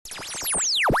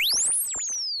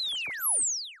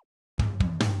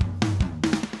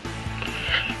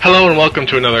Hello and welcome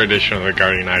to another edition of the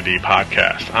Guardian ID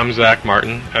podcast. I'm Zach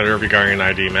Martin, editor of the Guardian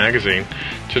ID magazine.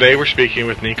 Today we're speaking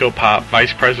with Nico Popp,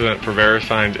 Vice President for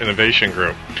VeriSign's Innovation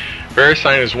Group.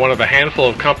 VeriSign is one of a handful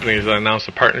of companies that announced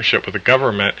a partnership with the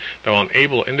government that will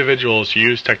enable individuals to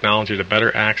use technology to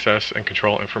better access and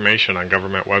control information on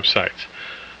government websites.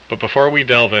 But before we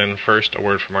delve in, first a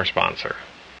word from our sponsor.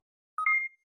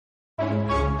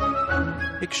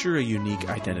 Picture a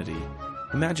unique identity.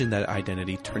 Imagine that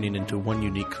identity turning into one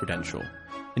unique credential.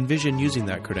 Envision using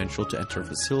that credential to enter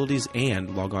facilities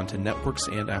and log on to networks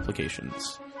and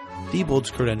applications. Diebold's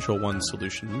Credential One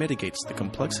solution mitigates the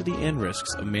complexity and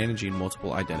risks of managing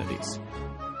multiple identities.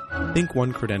 Think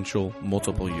one credential,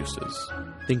 multiple uses.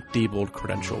 Think Diebold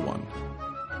Credential One.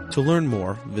 To learn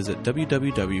more, visit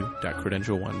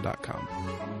www.credentialone.com.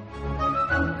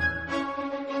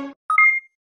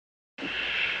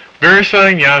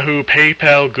 VeriSign, Yahoo,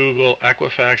 PayPal, Google,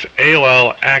 Equifax,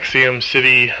 AOL, Axiom,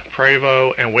 Citi,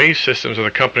 Prevo, and Wave Systems are the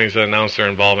companies that announced their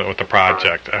involvement with the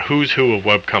project, a who's who of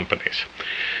web companies.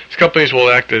 These companies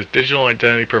will act as digital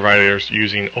identity providers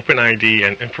using OpenID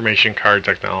and information card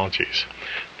technologies.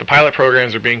 The pilot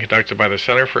programs are being conducted by the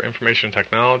Center for Information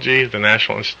Technology, the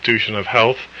National Institution of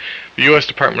Health, the U.S.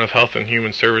 Department of Health and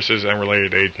Human Services, and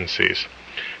related agencies.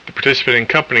 The participating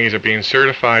companies are being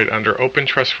certified under Open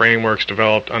Trust frameworks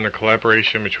developed under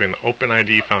collaboration between the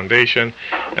OpenID Foundation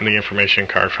and the Information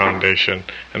Card Foundation,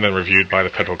 and then reviewed by the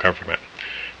federal government.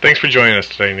 Thanks for joining us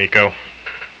today, Nico.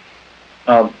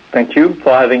 Thank you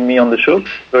for having me on the show.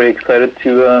 Very excited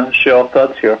to share our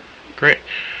thoughts here. Great.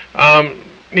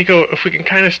 Nico, if we can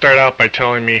kind of start out by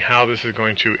telling me how this is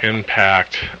going to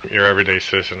impact your everyday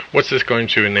citizen. What's this going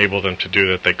to enable them to do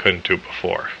that they couldn't do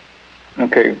before?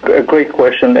 Okay, a great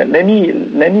question. Let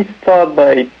me start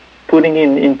by putting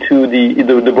into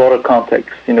the broader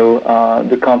context.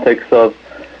 The context of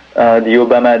the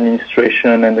Obama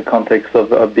administration and the context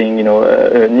of being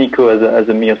Nico as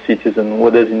a mere citizen.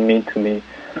 What does it mean to me?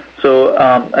 So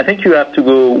I think you have to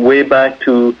go way back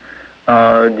to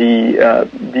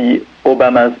the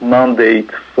Obama's mandate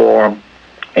for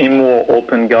a more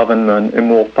open government, a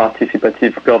more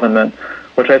participative government.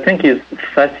 What I think is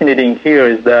fascinating here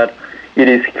is that it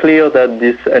is clear that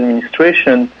this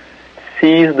administration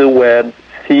sees the web,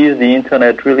 sees the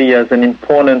internet really as an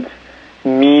important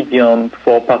medium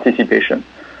for participation.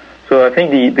 So I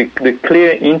think the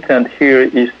clear intent here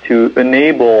is to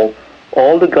enable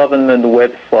all the government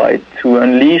websites to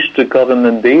unleash the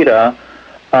government data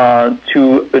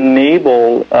to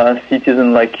enable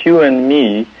citizens like you and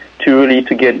me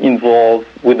to get involved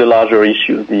with the larger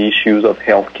issues, the issues of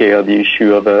healthcare, the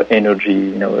issue of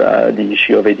energy, the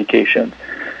issue of education,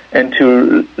 and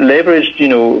to leverage,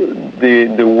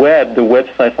 the web, the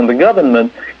website from the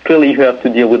government. Clearly, you have to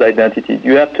deal with identity.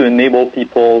 You have to enable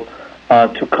people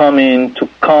to come in, to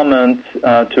comment,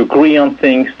 to agree on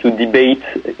things, to debate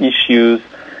issues,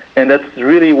 and that's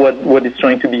really what is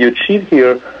trying to be achieved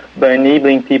here by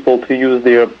enabling people to use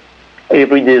their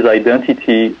everyday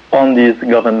identity on these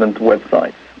government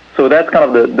websites. So that's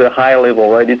kind of the high level,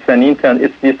 right? It's an intent.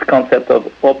 It's this concept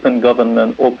of open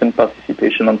government, open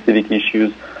participation on civic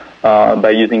issues by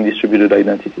using distributed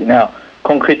identity. Now,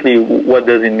 concretely, what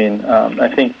does it mean? I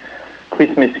think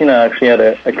Chris Messina actually had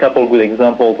a couple good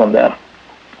examples on that.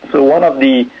 So one of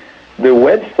the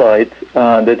websites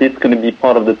that is going to be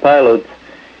part of the pilot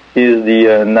is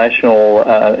the National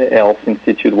Health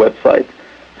Institute website.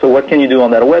 So what can you do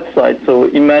on that website? So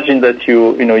imagine that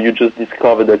you just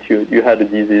discovered that you had a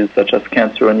disease such as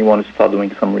cancer and you want to start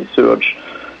doing some research.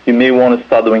 You may want to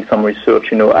start doing some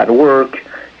research, at work.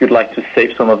 You'd like to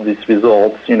save some of these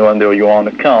results, under your own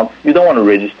account. You don't want to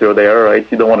register there, right?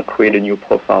 You don't want to create a new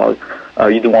profile.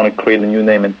 You don't want to create a new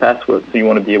name and password. So you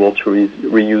want to be able to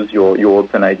reuse your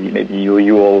OpenID, maybe your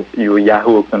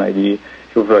Yahoo OpenID,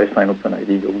 your VeriSign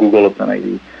OpenID, your Google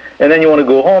OpenID. And then you want to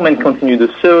go home and continue the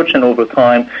search, and over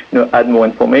time, add more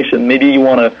information. Maybe you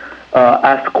want to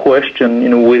ask questions,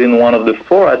 within one of the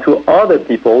fora to other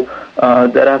people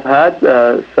that have had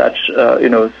such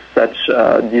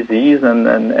disease and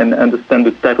understand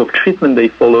the type of treatment they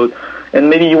followed. And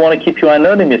maybe you want to keep your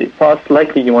anonymity. Most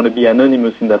likely, you want to be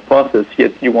anonymous in that process,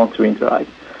 yet you want to interact.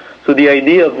 So the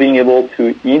idea of being able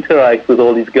to interact with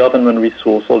all these government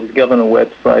resources, all these government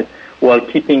websites, while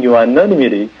keeping your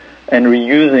anonymity and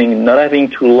reusing, not having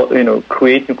to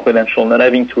create new credential, not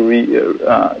having to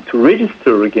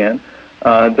register again,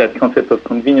 that concept of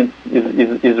convenience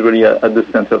is really at the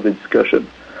center of the discussion.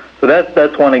 So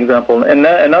that's one example. And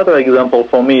another example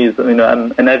for me is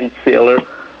I'm an avid sailor,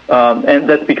 and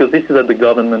that's because this is at the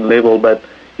government level, but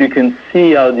you can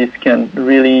see how this can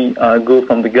really go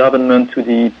from the government to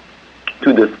the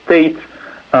state,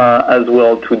 as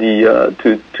well to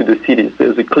the cities.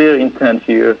 There's a clear intent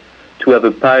here to have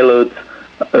a pilot,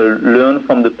 learn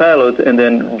from the pilot, and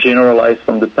then generalize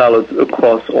from the pilot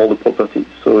across all the properties.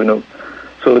 So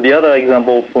so the other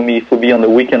example for me would be on the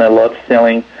weekend. I love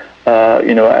selling.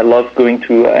 I love going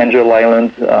to Angel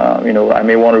Island. I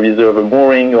may want to reserve a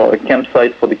mooring or a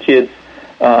campsite for the kids.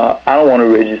 I don't want to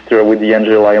register with the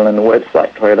Angel Island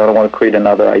website, right? I don't want to create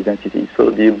another identity. So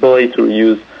the ability to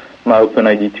use my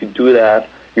OpenID to do that,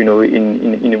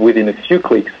 within a few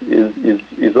clicks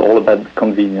is all about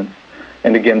convenience.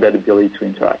 And again, that ability to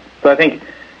interact. So I think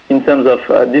in terms of,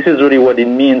 this is really what it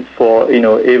means for,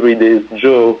 everyday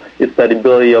Joe. It's that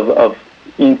ability of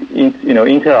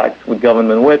interact with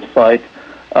government websites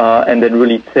and then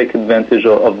really take advantage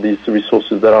of these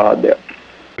resources that are out there.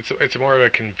 It's more of a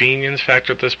convenience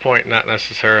factor at this point, not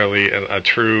necessarily a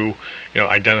true,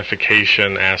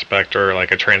 identification aspect or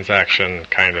like a transaction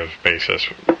kind of basis.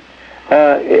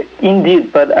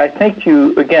 Indeed, but I think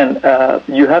you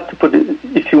have to put it,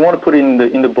 if you want to put it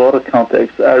in the broader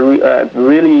context.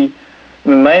 Really,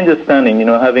 my understanding,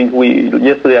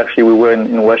 yesterday actually we were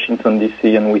in Washington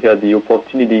D.C. and we had the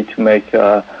opportunity to make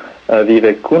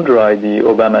Vivek Kundra, the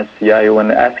Obama CIO,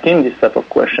 and ask him this type of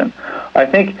question. I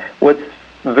think what's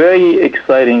very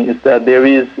exciting is that there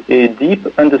is a deep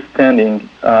understanding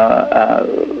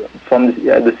from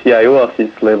the CIO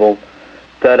office level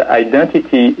that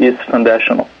identity is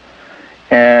foundational.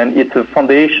 And it's a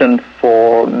foundation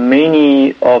for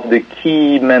many of the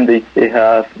key mandates they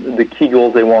have, the key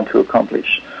goals they want to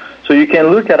accomplish. So you can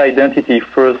look at identity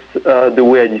first the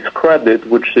way I described it,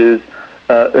 which is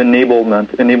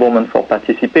enablement for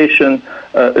participation,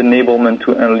 enablement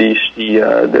to unleash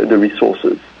the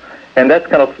resources. And that's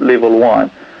kind of level one.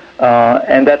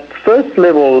 And that first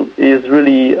level is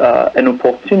really an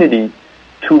opportunity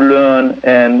to learn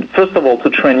and, first of all, to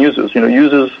train users.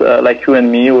 Users like you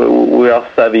and me, we are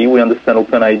savvy, we understand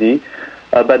OpenID,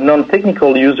 but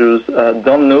non-technical users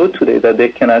don't know today that they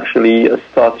can actually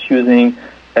start using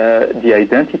the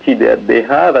identity that they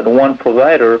have at one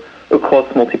provider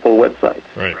across multiple websites.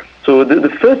 Right. So the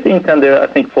first intent there, I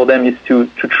think, for them is to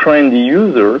train the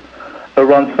user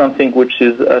around something which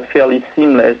is fairly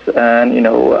seamless and,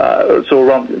 so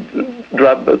around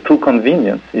through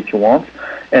convenience, if you want,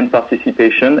 and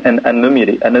participation and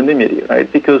anonymity,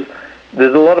 right? Because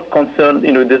there's a lot of concern,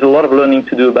 there's a lot of learning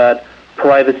to do about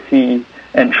privacy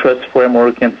and trust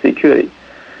framework and security.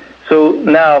 So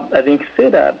now, having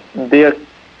said that, the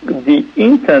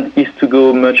intent is to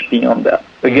go much beyond that.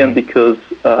 Again, because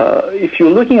if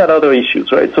you're looking at other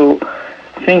issues, right? So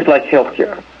things like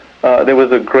healthcare. There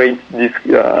was a great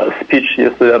speech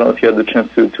yesterday. I don't know if you had the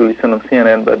chance to listen on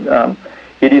CNN, but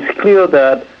it is clear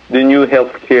that the new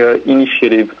healthcare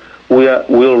initiative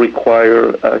will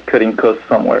require cutting costs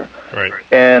somewhere. Right.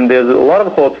 And there's a lot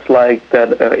of hopes like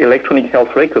that electronic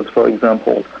health records, for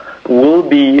example, will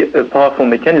be a powerful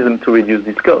mechanism to reduce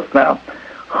these costs. Now,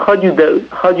 how do you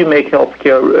make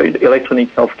electronic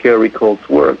healthcare records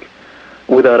work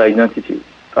without identity?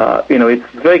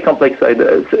 It's a very complex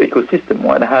ecosystem.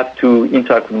 I have to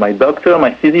interact with my doctor,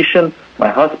 my physician, my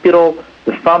hospital,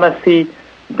 the pharmacy,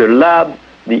 the lab,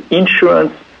 the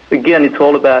insurance. Again, it's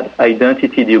all about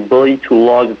identity, the ability to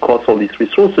log across all these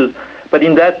resources. But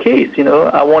in that case,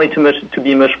 I want it to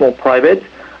be much more private.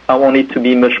 I want it to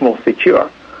be much more secure.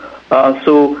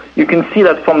 So you can see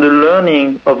that from the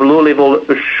learning of low-level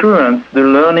assurance, the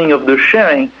learning of the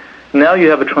sharing, now you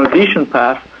have a transition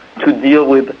path to deal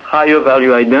with higher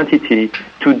value identity,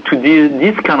 to deal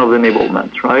this kind of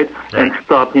enablement, right? And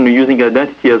start using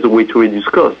identity as a way to reduce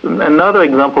costs. And another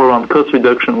example around cost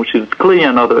reduction, which is clearly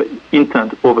another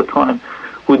intent over time,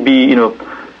 would be,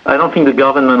 I don't think the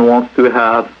government wants to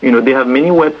have, they have many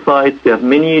websites, they have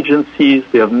many agencies,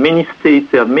 they have many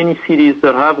states, they have many cities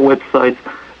that have websites.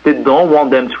 They don't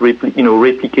want them to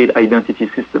replicate identity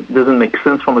systems. It doesn't make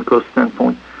sense from a cost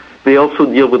standpoint. They also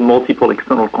deal with multiple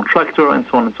external contractors and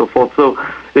so on and so forth. So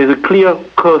there's a clear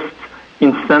cost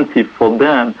incentive for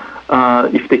them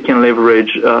if they can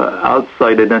leverage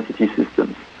outside identity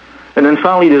systems. And then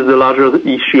finally, there's the larger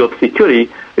issue of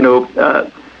security.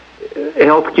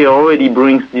 Healthcare already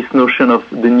brings this notion of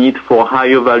the need for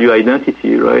higher value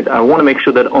identity, right? I want to make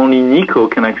sure that only Nico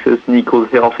can access Nico's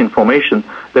health information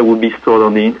that would be stored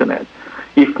on the internet.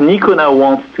 If Nico now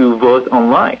wants to vote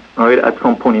online, right, at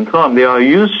some point in time, there are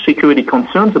huge security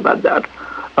concerns about that.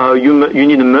 You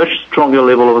need a much stronger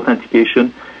level of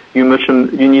authentication. You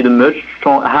need a much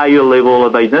higher level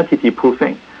of identity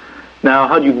proofing. Now,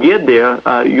 how do you get there?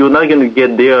 You're not going to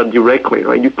get there directly,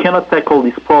 right? You cannot tackle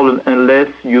this problem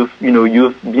unless you've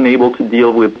been able to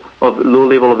deal with low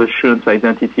level of assurance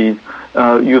identities.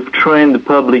 You've trained the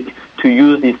public to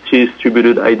use these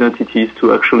distributed identities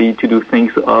to actually to do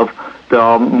things that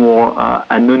are more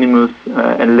anonymous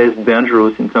and less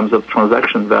dangerous in terms of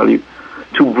transaction value.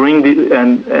 To bring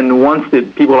and once the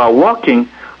people are walking,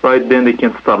 right, then they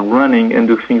can start running and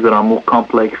do things that are more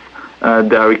complex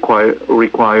that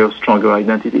require stronger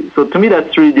identity. So to me,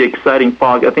 that's really the exciting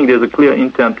part. I think there's a clear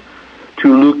intent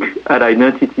to look at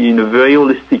identity in a very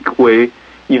holistic way,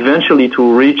 eventually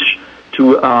to reach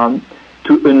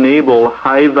to enable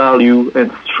high value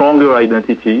and stronger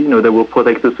identity, that will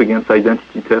protect us against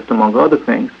identity theft, among other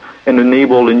things, and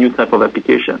enable a new type of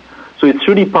application. So it's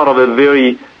really part of a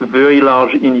very, very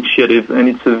large initiative, and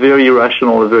it's a very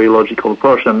rational, a very logical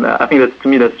approach. And I think to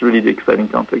me, that's really the exciting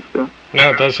context there.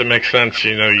 No, it does. It makes sense.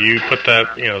 You put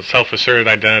that, self-asserted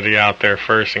identity out there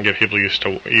first and get people used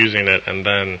to using it, and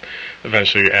then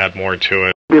eventually you add more to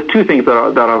it. There are two things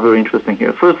that are very interesting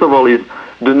here. First of all is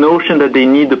the notion that they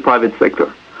need the private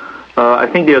sector. I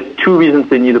think there are two reasons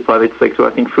they need the private sector.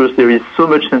 I think first, there is so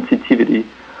much sensitivity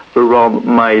around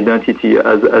my identity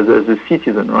as a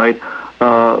citizen, right?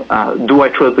 Do I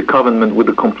trust the government with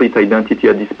a complete identity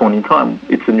at this point in time?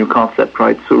 It's a new concept,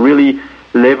 right? So really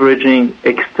leveraging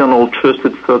external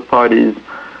trusted third parties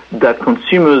that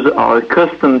consumers are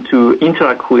accustomed to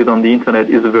interact with on the internet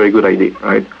is a very good idea,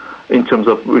 right? In terms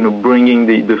of bringing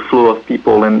the flow of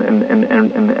people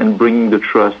and bringing the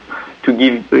trust to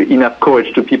give enough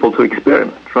courage to people to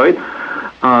experiment, right?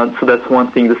 So that's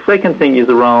one thing. The second thing is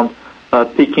around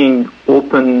picking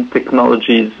open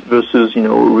technologies versus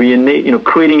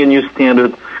creating a new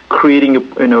standard, creating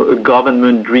a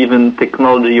government-driven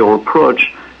technology or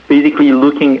approach. Basically,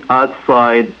 looking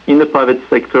outside in the private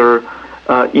sector,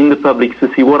 in the public, to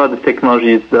see what are the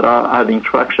technologies that are having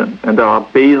traction and that are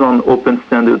based on open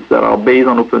standards, that are based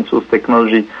on open source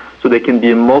technology, so there can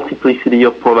be a multiplicity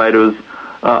of providers.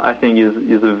 I think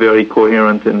is a very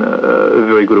coherent and a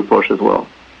very good approach as well.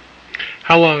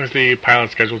 How long is the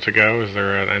pilot scheduled to go? Is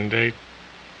there an end date?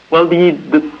 Well,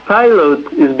 the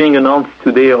pilot is being announced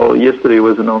today, or yesterday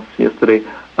was announced yesterday.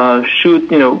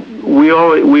 We're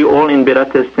all in beta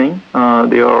testing.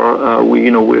 We're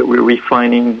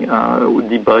refining,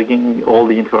 debugging all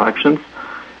the interactions.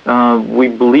 We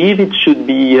believe it should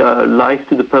be live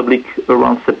to the public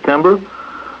around September.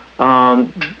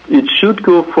 It should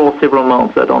go for several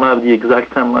months. I don't have the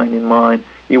exact timeline in mind.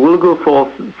 It will go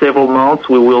for several months.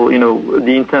 We will,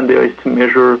 the intent there is to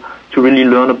measure, to really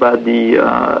learn about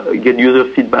get user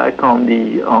feedback on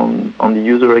the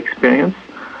user experience,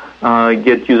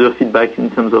 get user feedback in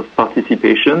terms of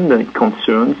participation and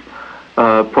concerns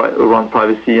around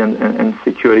privacy and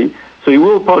security. So it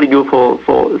will probably go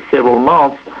for several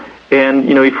months. And,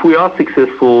 if we are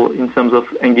successful in terms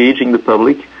of engaging the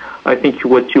public, I think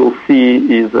what you'll see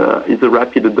is a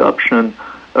rapid adoption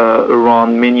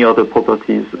around many other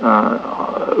properties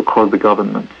across the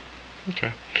government.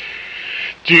 Okay.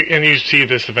 And you see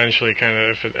this eventually, kind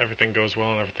of, if everything goes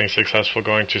well and everything's successful,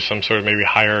 going to some sort of maybe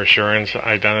higher assurance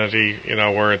identity,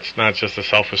 where it's not just a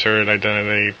self-asserted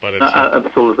identity, but it's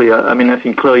absolutely. I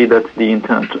think clearly that's the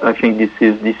intent. I think this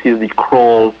is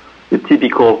the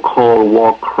typical crawl,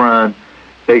 walk, run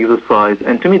exercise,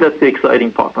 and to me that's the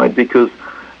exciting part, right? Because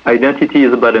identity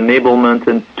is about enablement,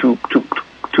 and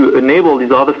to enable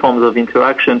these other forms of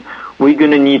interaction, we're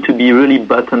going to need to be really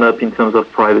buttoned up in terms of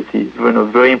privacy.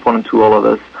 Very important to all of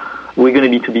us. We're going to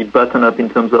need to be buttoned up in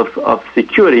terms of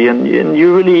security, and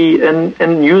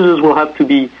users will have to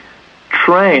be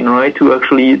trained, right, to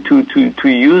actually to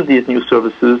use these new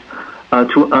services,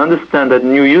 to understand that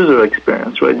new user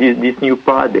experience, right, this new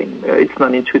paradigm. It's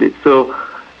not intuitive. So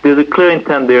there's a clear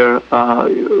intent there,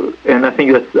 and I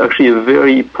think that's actually a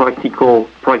very practical,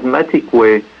 pragmatic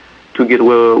way to get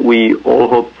where we all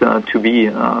hope to be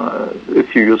a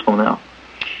few years from now.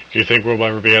 Do you think we'll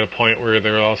ever be at a point where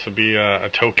there will also be a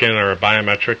token or a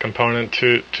biometric component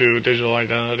to digital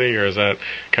identity, or is that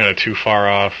kind of too far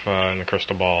off in the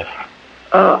crystal ball?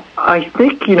 I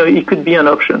think, it could be an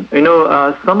option.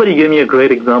 Somebody gave me a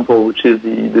great example, which is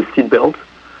the seatbelt.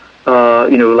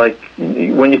 Like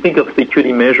when you think of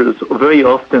security measures, very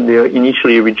often they are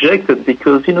initially rejected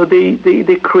because,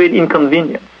 they create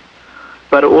inconvenience.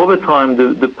 But over time,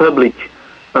 the public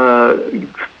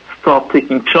start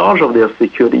taking charge of their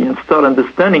security and start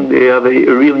understanding they have a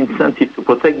real incentive to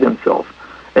protect themselves.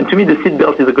 And to me, the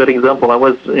seatbelt is a good example. I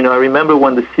remember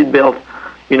when the seatbelt,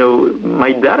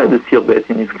 my dad had a seatbelt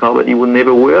in his car, but he would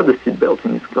never wear the seatbelt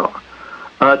in his car.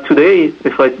 Today,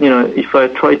 if I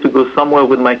try to go somewhere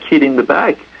with my kid in the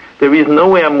back, there is no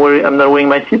way I'm not wearing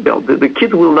my seatbelt. The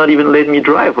kid will not even let me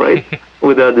drive, right,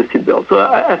 without the seatbelt. So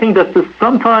I think that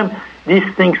sometimes these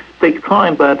things take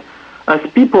time, but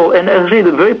as people, and actually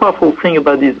the very powerful thing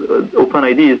about this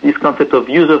OpenID is this concept of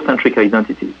user-centric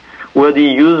identity, where the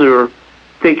user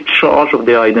takes charge of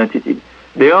their identity.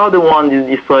 They are the ones who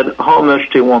decide how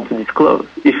much they want to disclose,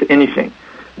 if anything.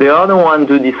 They are the ones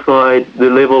who decide the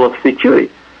level of security.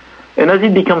 And as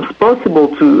it becomes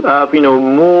possible to have,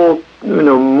 more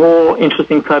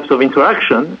interesting types of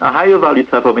interaction, a higher value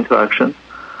type of interaction,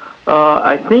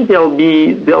 I think they'll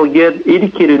get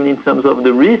educated in terms of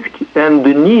the risk and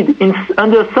the need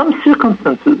under some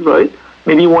circumstances, right?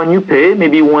 Maybe when you pay,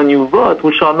 maybe when you vote,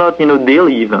 which are not,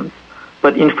 daily events,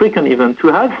 but infrequent events, to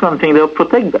have something that will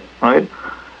protect them, right?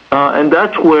 And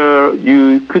that's where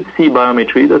you could see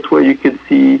biometry. That's where you could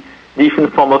see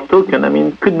different form of token. I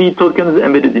mean, could be tokens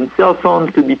embedded in cell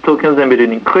phones, could be tokens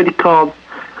embedded in credit cards.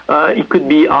 It could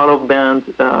be out-of-band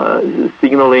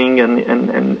signaling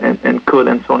and code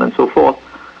and so on and so forth.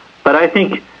 But I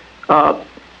think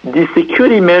the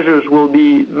security measures will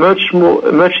be much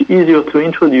easier to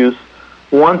introduce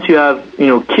once you have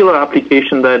killer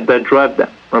applications that drive them,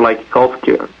 or like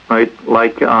healthcare, right?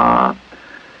 Like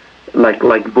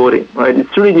voting, right?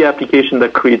 It's really the application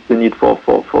that creates the need for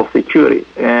security.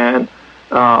 And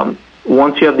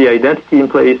once you have the identity in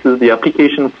place, the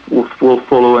application will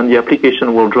follow, and the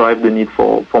application will drive the need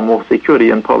for more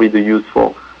security and probably the use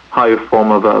for higher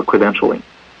form of credentialing.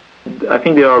 I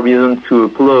think there are reasons to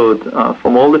applaud.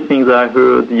 From all the things I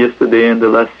heard yesterday and the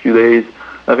last few days,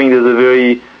 I think there's a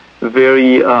very,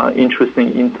 very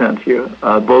interesting intent here,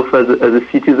 both as a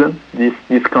citizen.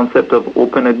 This concept of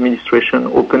open administration,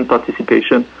 open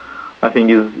participation, I think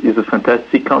is a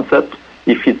fantastic concept.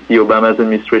 It fits the Obama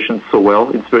administration so well.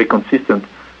 It's very consistent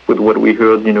with what we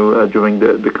heard, during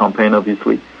the campaign,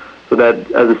 obviously. So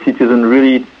that as a citizen,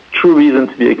 really true reason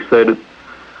to be excited.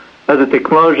 As a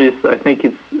technologist, I think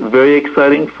it's very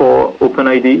exciting for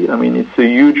OpenID. I mean, it's a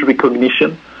huge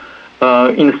recognition.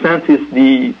 In a sense,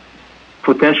 it's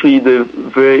potentially the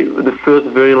first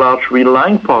very large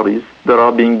relying parties that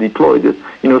are being deployed.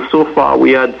 So far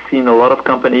we had seen a lot of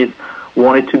companies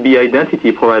wanted to be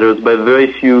identity providers, but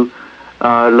very few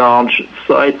large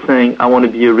sites saying, I want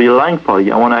to be a relying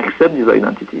party. I want to accept these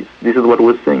identities. This is what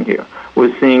we're seeing here.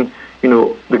 We're seeing,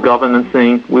 the government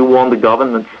saying, we want the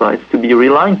government sites to be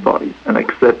relying parties and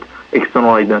accept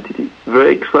external identities.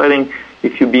 Very exciting.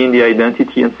 If you be in the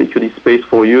identity and security space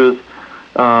for years,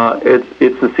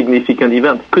 it's a significant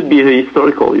event. Could be a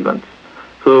historical event.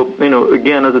 So,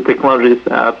 again, as a technologist,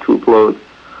 I have to applaud.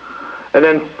 And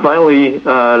then finally,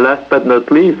 last but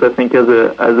not least, I think as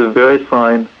a very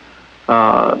fine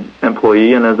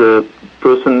employee and as a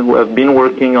person who have been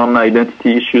working on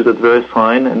identity issues at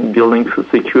VeriSign and building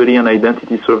security and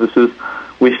identity services,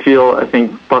 we feel, I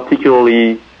think,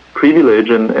 particularly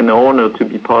privileged and honored to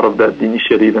be part of that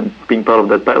initiative and being part of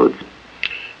that pilot.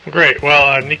 Great.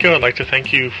 Well, Nico, I'd like to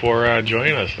thank you for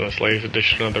joining us in this latest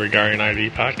edition of the Regarding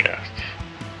ID podcast.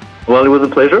 Well, it was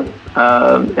a pleasure,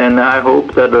 and I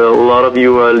hope that a lot of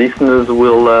you listeners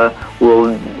will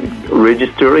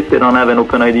register if they don't have an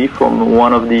OpenID from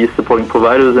one of the supporting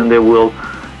providers, and they will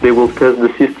test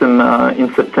the system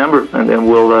in September, and then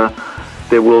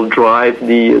they will drive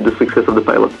the success of the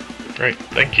pilot. Great.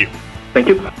 Thank you. Thank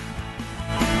you.